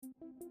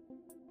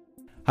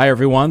Hi,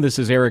 everyone. This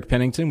is Eric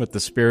Pennington with the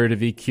Spirit of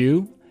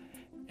EQ.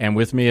 And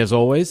with me, as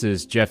always,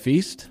 is Jeff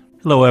East.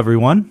 Hello,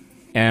 everyone.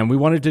 And we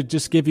wanted to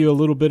just give you a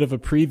little bit of a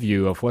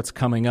preview of what's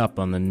coming up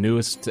on the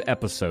newest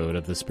episode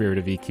of the Spirit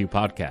of EQ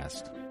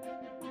podcast.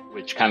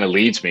 Which kind of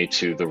leads me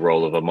to the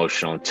role of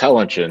emotional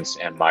intelligence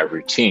and my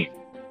routine.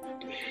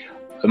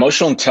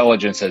 Emotional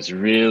intelligence has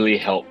really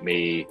helped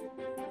me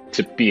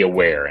to be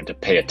aware and to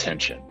pay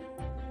attention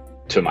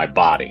to my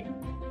body,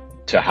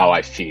 to how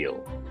I feel,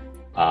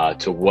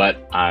 to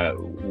what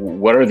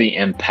are the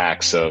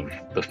impacts of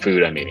the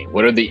food I'm eating?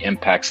 What are the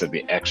impacts of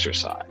the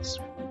exercise?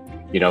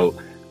 You know,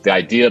 the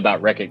idea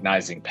about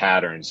recognizing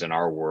patterns in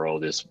our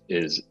world is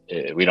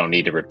we don't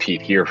need to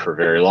repeat here for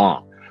very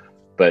long,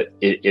 but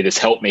it has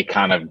helped me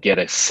kind of get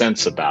a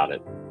sense about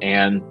it.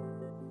 And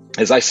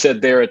as I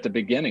said there at the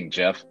beginning,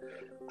 Jeff,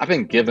 I've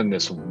been given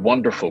this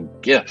wonderful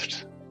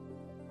gift,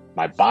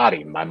 my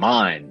body, my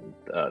mind,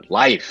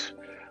 life.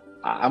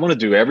 I want to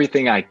do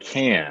everything I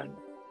can,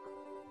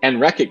 and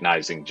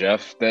recognizing,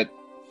 Jeff, that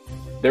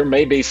there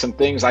may be some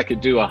things I could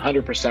do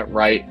 100%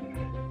 right,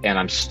 and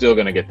I'm still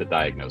going to get the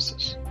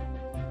diagnosis.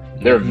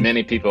 There are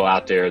many people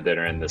out there that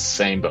are in the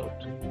same boat.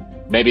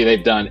 Maybe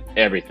they've done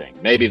everything,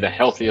 maybe the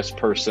healthiest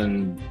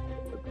person,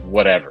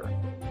 whatever,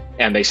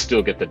 and they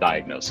still get the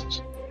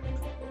diagnosis.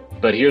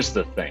 But here's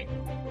the thing.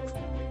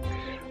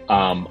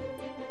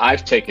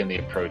 I've taken the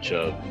approach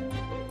of,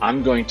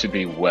 I'm going to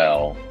be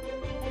well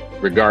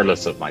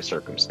regardless of my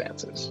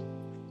circumstances,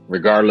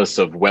 regardless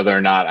of whether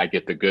or not I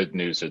get the good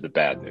news or the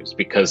bad news,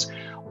 because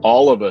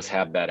all of us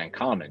have that in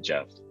common,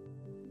 Jeff.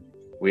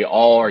 We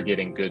all are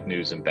getting good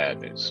news and bad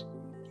news.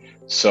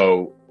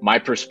 So my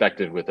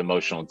perspective with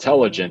emotional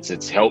intelligence,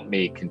 it's helped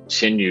me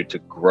continue to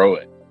grow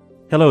it.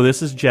 Hello,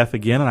 this is Jeff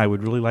again, and I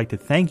would really like to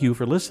thank you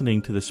for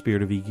listening to the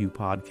Spirit of EQ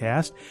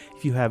podcast.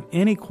 If you have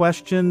any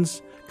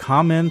questions,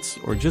 comments,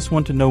 or just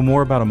want to know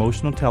more about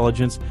emotional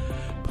intelligence,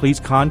 please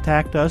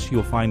contact us.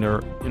 You'll find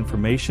our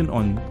information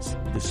on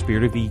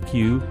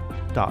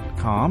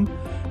thespiritofeq.com,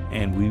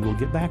 and we will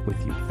get back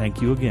with you.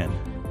 Thank you again.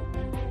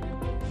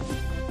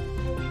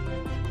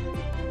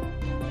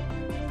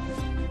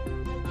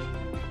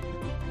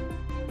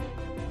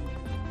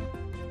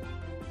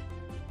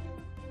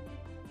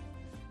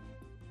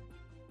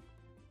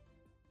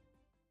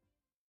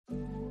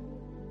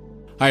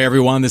 Hi,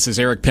 everyone. This is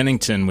Eric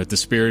Pennington with the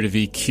Spirit of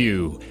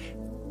EQ.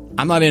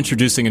 I'm not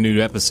introducing a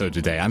new episode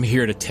today. I'm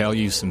here to tell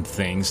you some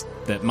things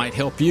that might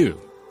help you.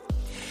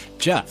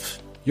 Jeff,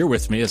 you're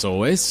with me as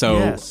always. So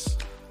yes.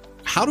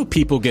 How do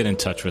people get in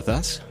touch with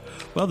us?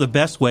 Well, the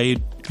best way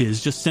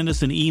is just send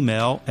us an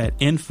email at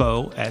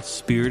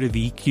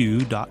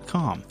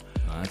info@spiritofeq.com.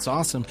 That's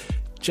awesome.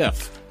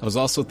 Jeff, I was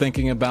also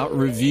thinking about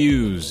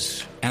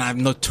reviews, and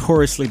I'm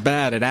notoriously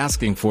bad at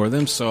asking for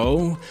them,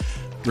 so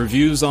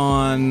reviews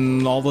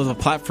on all of the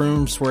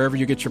platforms wherever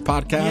you get your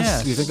podcasts.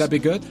 Yes. Do you think that'd be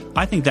good?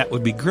 I think that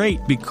would be great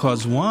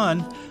because,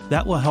 one,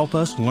 that will help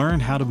us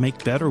learn how to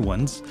make better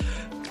ones.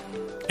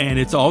 And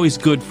it's always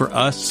good for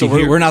us to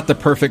hear. We're not the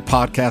perfect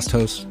podcast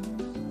hosts?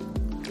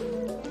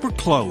 We're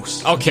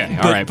close. Okay,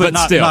 all right. But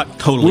still, not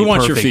totally we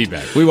want perfect. your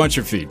feedback. We want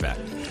your feedback.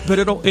 But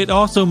it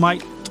also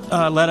might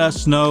let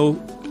us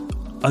know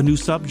a new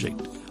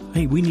subject.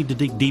 Hey, we need to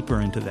dig deeper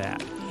into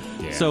that.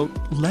 Yeah. So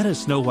let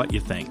us know what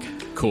you think.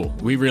 Cool.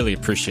 We really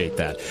appreciate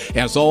that.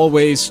 As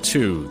always,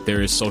 too,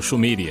 there is social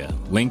media,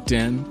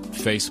 LinkedIn,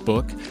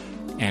 Facebook,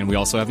 and we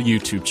also have a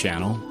YouTube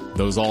channel.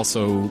 Those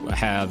also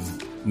have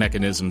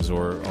mechanisms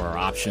or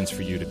options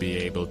for you to be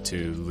able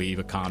to leave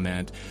a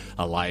comment,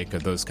 a like, or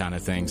those kind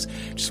of things.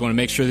 Just want to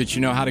make sure that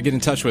you know how to get in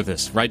touch with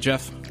us. Right,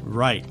 Jeff?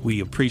 Right. We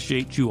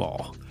appreciate you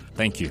all.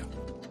 Thank you.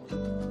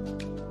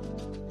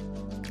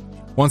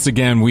 Once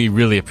again, we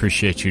really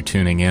appreciate you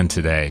tuning in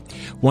today.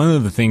 One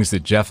of the things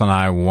that Jeff and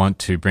I want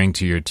to bring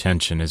to your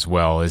attention as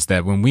well is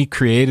that when we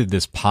created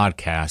this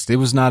podcast, it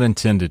was not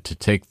intended to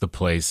take the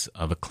place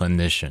of a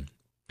clinician.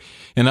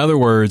 In other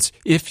words,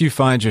 if you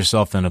find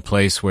yourself in a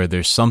place where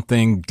there's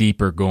something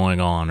deeper going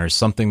on or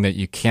something that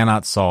you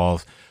cannot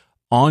solve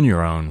on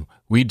your own,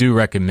 we do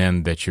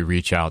recommend that you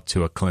reach out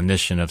to a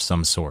clinician of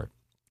some sort.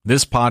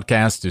 This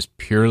podcast is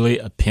purely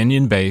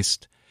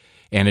opinion-based,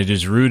 and it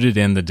is rooted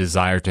in the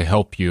desire to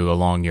help you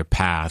along your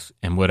path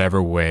in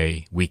whatever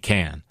way we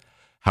can.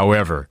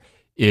 However,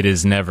 it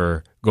is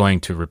never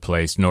going to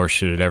replace, nor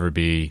should it ever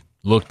be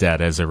looked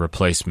at as a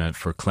replacement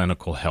for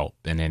clinical help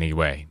in any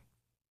way.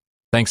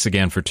 Thanks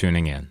again for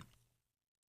tuning in.